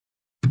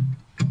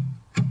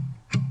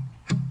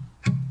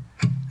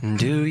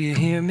Do you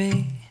hear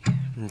me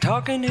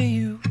talking to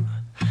you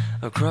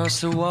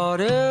across the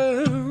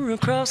water,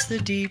 across the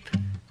deep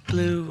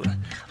blue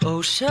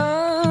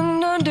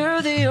ocean,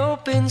 under the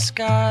open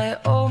sky?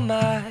 Oh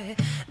my,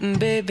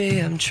 baby,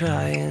 I'm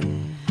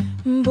trying.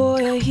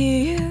 Boy, I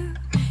hear you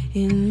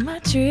in my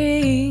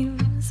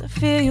dreams. I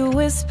feel you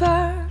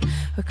whisper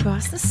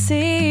across the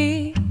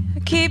sea. I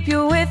keep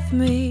you with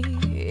me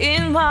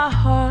in my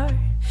heart.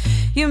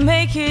 You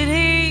make it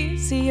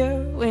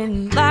easier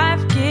when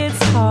life gets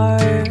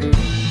hard.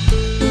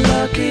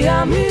 Lucky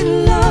I'm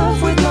in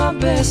love with my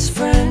best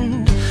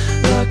friend.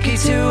 Lucky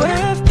to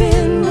have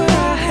been where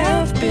I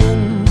have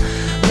been.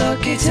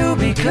 Lucky to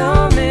be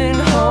coming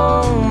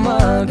home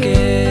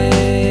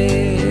again.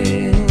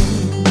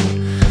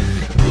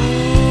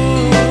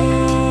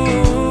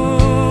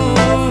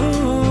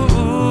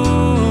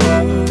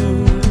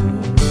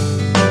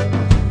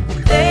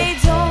 They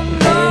don't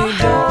know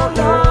how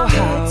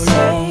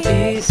long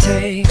it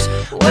takes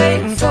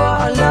Waiting for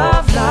a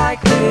love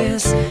like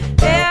this.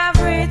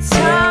 every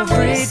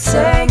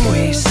time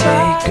we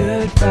say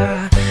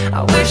goodbye.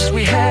 I wish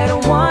we had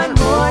one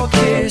more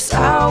kiss.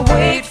 I'll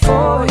wait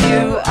for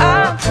you,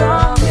 I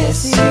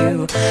promise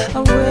you I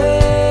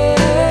will.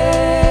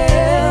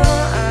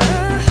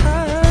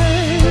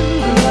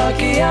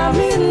 Lucky I'm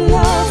in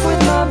love with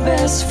my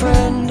best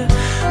friend.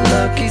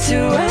 Lucky to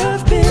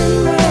have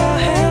been where I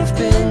have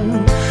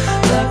been.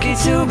 Lucky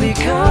to be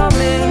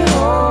coming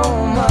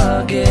home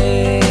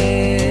again.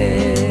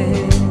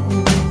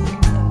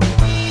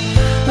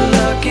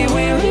 Lucky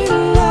we're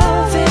in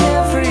love in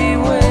every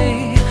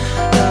way.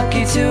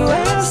 Lucky to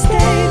have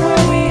stayed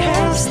where we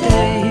have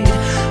stayed.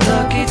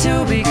 Lucky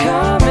to be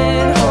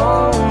coming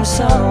home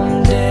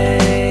someday.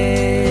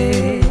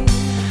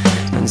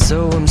 And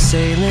so I'm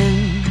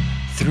sailing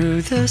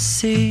through the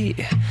sea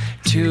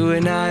to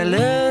an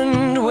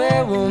island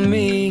where we'll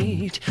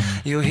meet.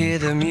 You'll hear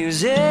the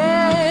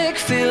music,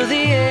 feel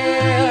the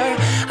air.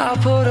 I'll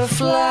put a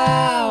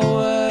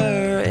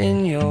flower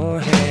in your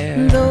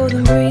hair.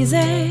 golden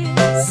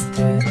breezes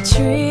through the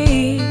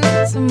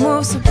trees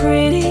move so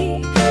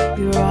pretty.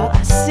 You're all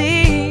I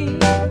see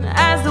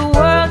as the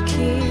world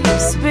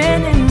keeps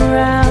spinning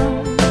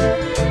round.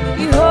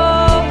 You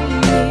hold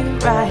me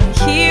right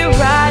here,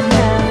 right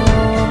now.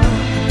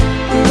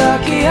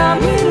 Lucky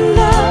I'm in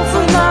love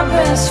with my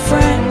best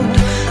friend.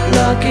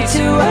 Lucky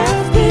to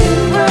have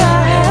been where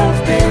I have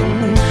been.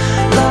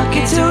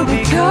 Lucky to be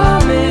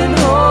coming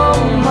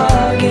home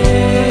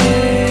again.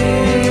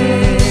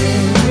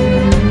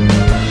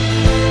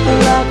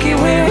 Lucky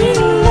we're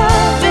in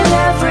love in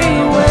every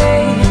way.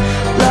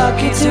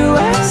 Lucky to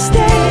have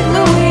stayed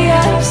where we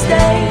have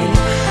stayed.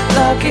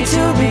 Lucky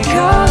to be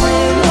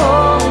coming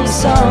home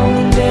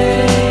someday.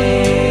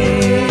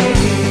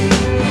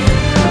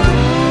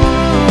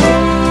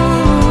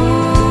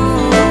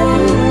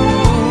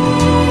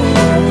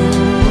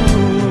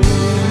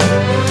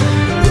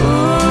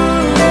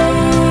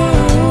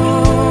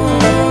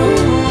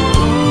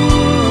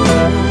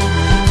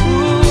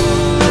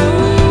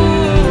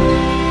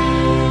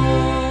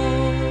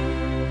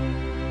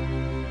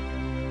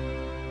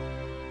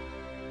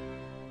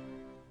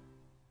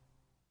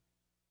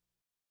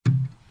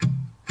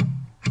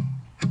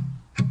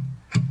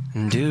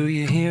 Do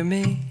you hear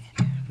me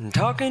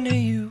talking to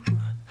you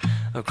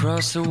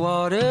across the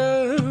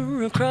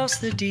water, across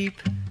the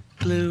deep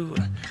blue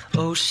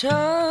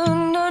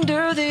ocean,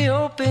 under the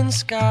open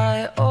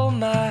sky? Oh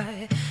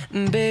my,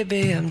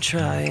 baby, I'm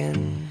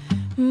trying.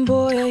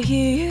 Boy, I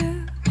hear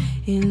you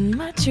in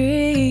my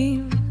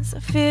dreams. I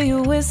feel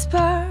you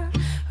whisper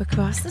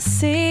across the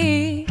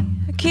sea.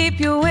 I keep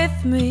you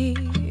with me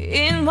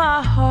in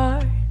my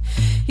heart.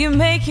 You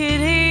make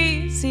it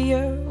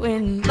easier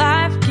when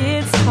life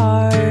gets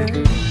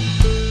hard.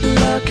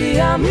 Lucky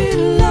I'm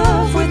in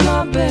love with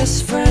my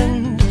best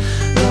friend.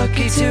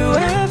 Lucky to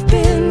have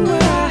been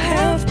where I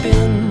have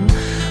been.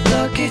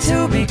 Lucky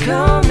to be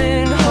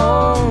coming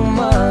home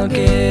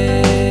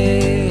again.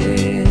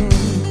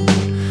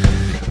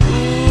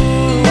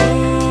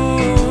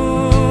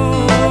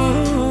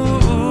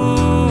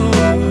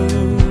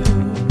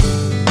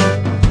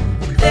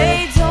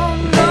 They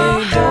don't know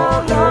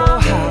how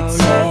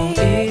long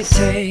it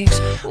takes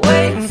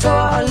Waiting for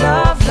a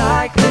love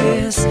like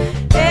this.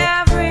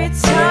 every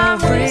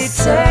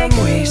time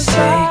we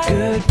say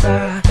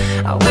goodbye.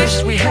 I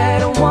wish we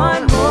had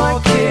one more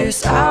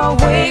kiss. I'll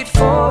wait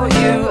for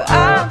you,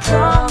 I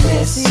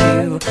promise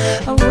you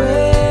I will.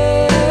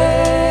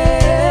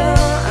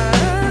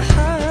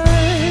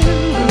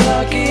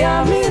 Lucky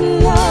I'm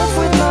in love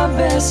with my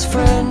best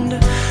friend.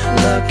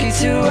 Lucky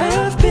to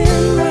have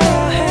been where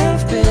I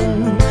have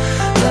been.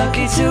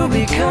 Lucky to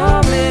be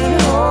coming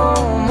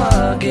home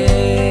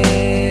again.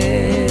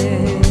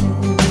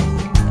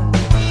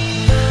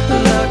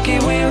 Lucky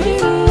we're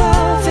in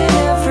love in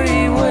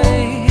every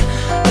way.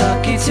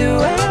 Lucky to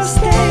have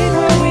stayed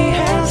where we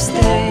have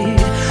stayed.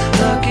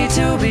 Lucky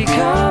to be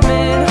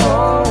coming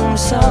home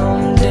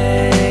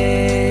someday.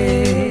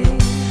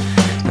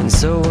 And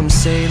so I'm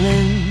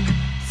sailing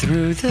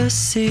through the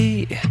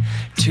sea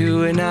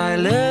to an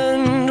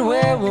island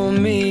where we'll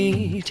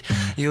meet.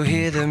 You'll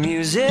hear the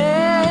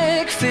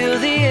music, feel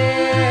the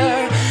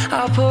air.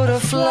 I'll put a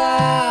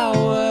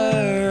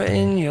flower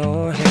in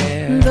your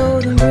hair. Though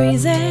the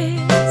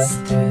breezes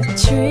through the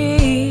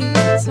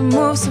trees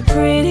move so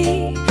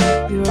pretty,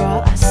 you're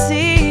all I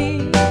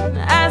see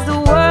as the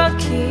world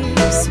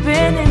keeps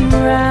spinning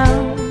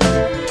round.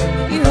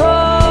 You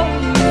hold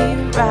me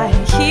right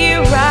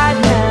here, right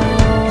now.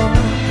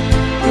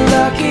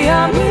 Lucky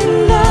I'm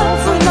in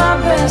love with my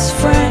best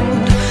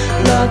friend.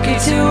 Lucky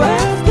to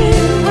have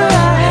been where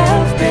I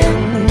have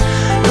been.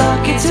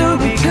 Lucky to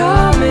be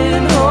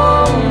coming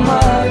home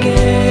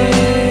again.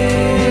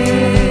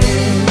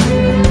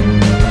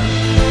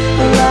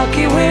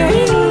 Lucky we're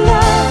in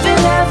love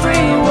in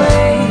every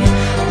way.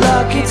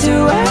 Lucky to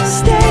have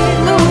stayed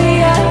where we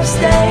have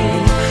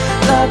stayed.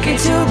 Lucky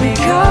to be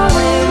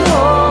coming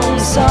home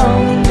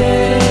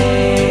someday.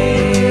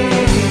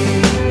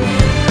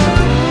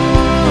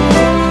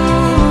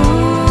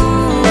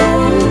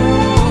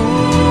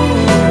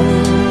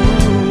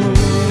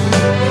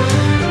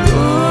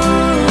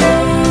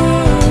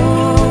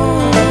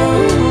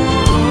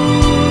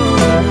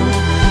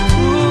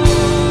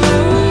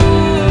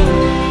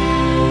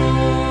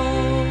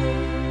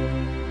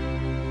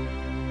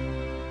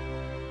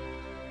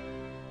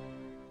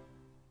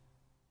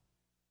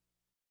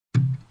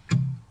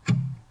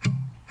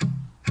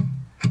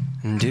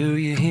 Do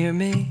you hear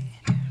me?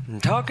 I'm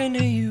talking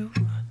to you.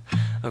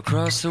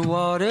 Across the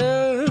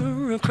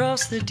water,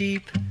 across the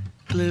deep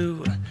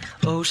blue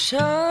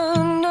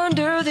ocean,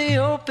 under the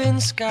open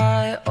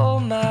sky. Oh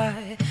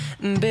my,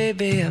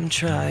 baby, I'm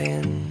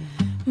trying.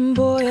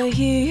 Boy, I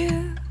hear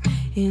you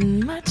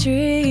in my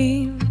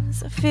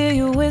dreams. I feel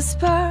you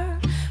whisper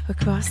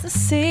across the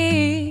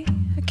sea.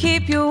 I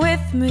keep you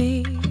with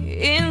me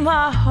in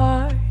my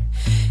heart.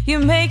 You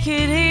make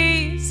it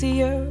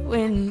easier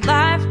when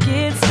life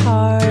gets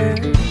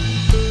hard.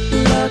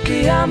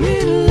 Lucky I'm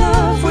in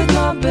love with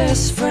my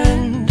best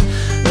friend.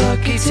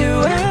 Lucky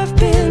to have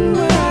been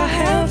where I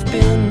have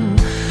been.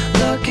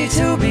 Lucky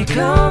to be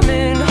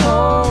coming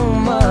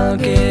home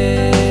again.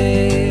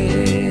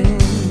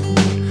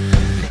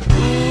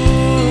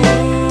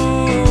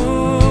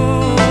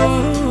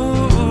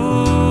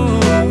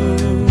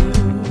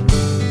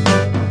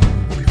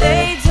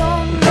 They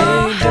don't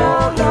know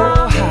how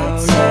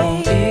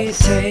long it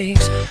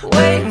takes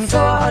waiting for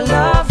a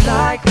love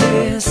like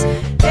this.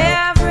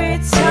 Every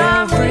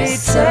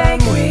time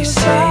we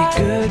say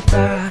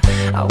goodbye,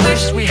 I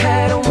wish we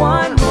had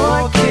one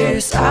more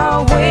kiss.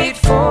 I'll wait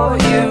for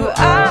you,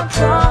 I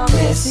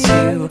promise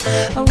you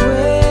I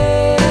will.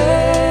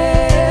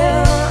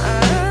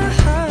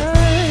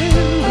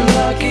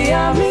 Lucky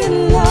I'm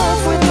in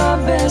love with my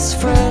best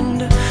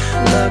friend.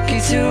 Lucky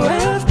to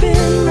have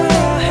been where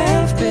I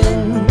have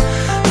been.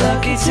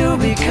 Lucky to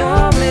be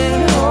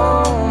coming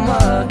home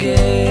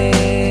again.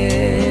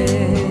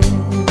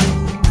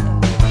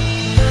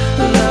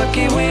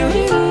 Lucky we're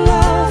in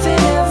love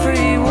in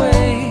every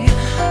way.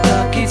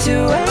 Lucky to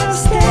have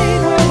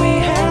stayed where we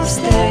have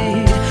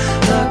stayed.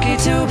 Lucky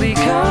to be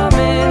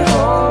coming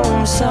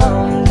home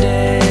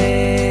someday.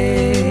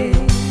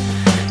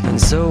 And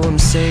so I'm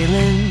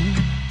sailing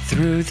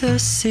through the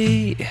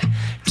sea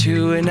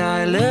to an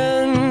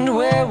island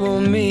where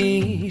we'll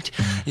meet.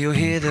 You'll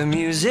hear the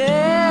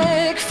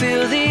music,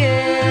 feel the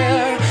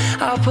air.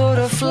 I'll put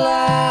a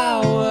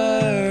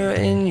flower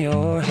in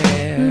your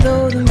hair.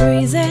 Though the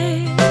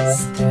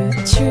breezes through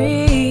the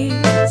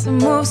trees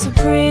move so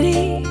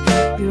pretty,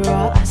 you're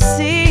all I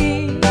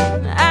see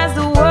as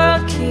the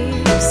world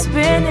keeps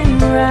spinning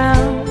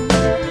round.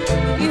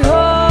 You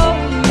hold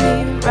me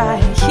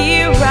right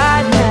here,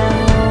 right now.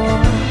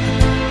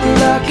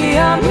 Lucky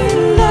I'm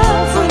in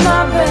love with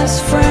my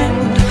best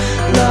friend.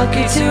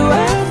 Lucky to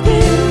have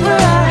been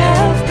where I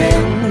have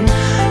been.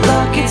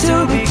 Lucky to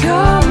be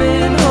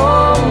coming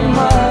home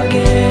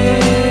again.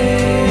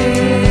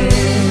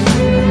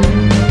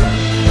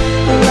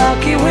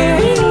 Lucky we're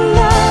in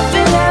love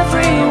in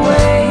every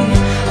way.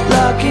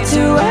 Lucky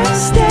to have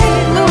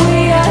stayed where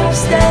we have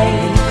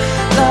stayed.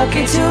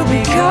 Lucky to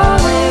be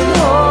coming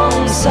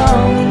home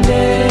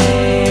someday.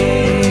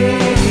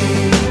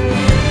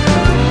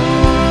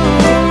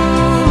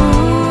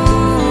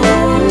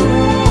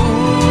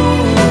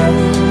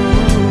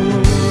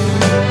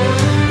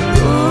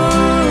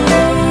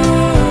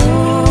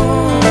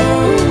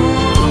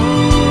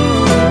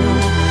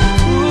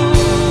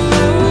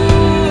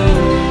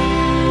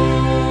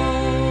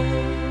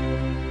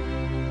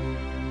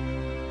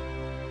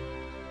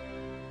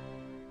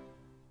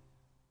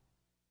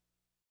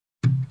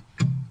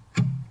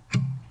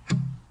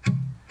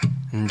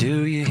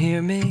 Do you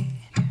hear me?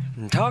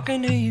 I'm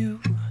talking to you.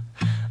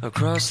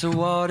 Across the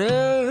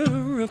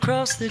water,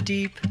 across the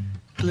deep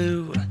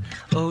blue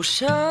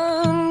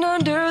ocean,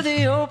 under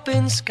the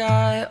open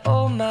sky.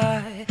 Oh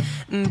my,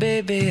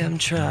 baby, I'm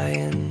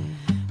trying.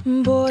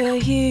 Boy, I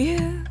hear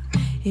you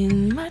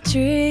in my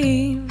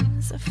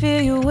dreams. I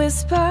feel you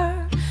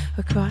whisper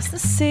across the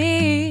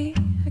sea.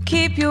 I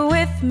keep you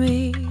with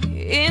me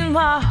in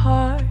my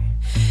heart.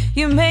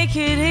 You make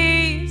it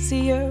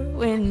easier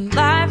when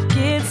life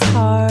gets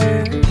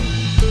hard.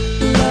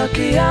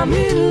 Lucky I'm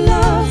in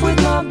love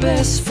with my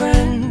best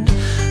friend.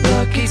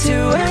 Lucky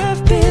to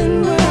have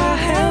been where I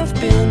have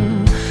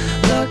been.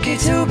 Lucky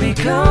to be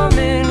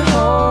coming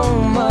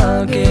home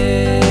again.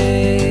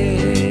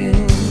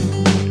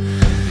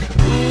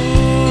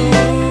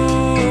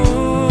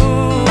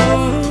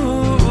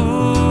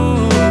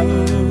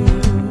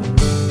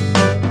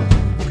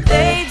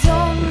 They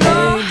don't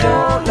know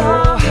how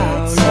long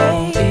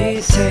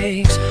it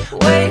takes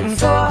waiting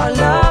for a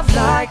love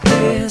like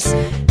this.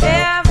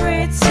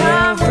 Every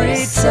time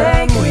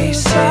we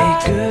say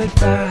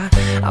goodbye,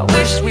 I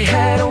wish we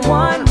had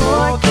one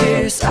more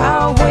kiss.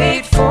 I'll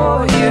wait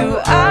for you,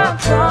 I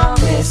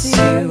promise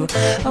you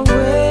I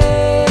will.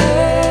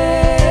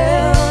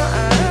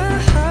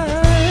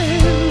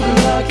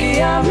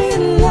 Lucky I'm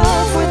in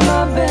love with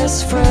my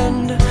best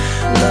friend.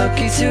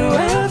 Lucky to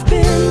have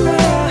been where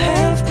I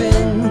have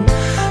been.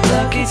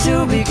 Lucky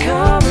to be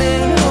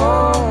coming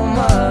home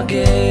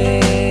again.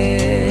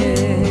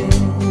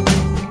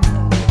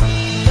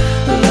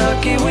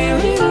 Lucky we're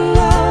in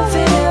love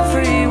in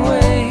every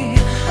way.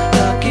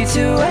 Lucky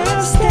to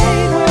have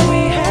stayed where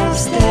we have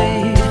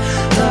stayed.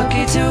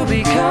 Lucky to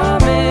be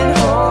coming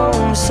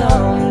home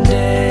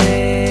someday.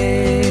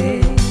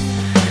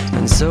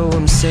 And so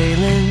I'm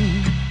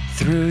sailing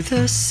through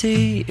the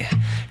sea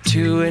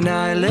to an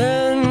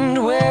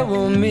island where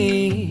we'll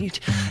meet.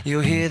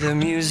 You'll hear the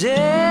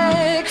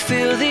music,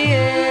 feel the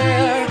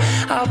air.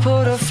 I'll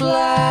put a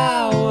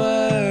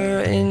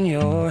flower in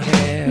your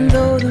hair.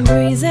 Though the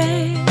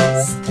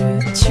breezes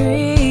through the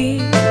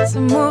trees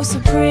move so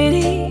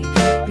pretty,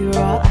 you're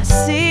all I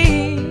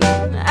see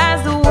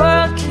as the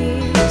world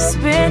keeps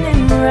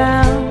spinning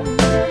round.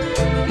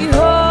 You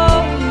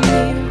hold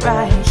me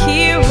right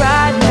here,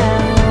 right now.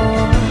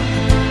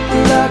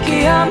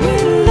 Lucky I'm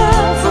in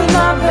love with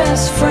my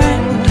best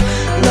friend.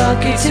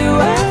 Lucky to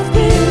have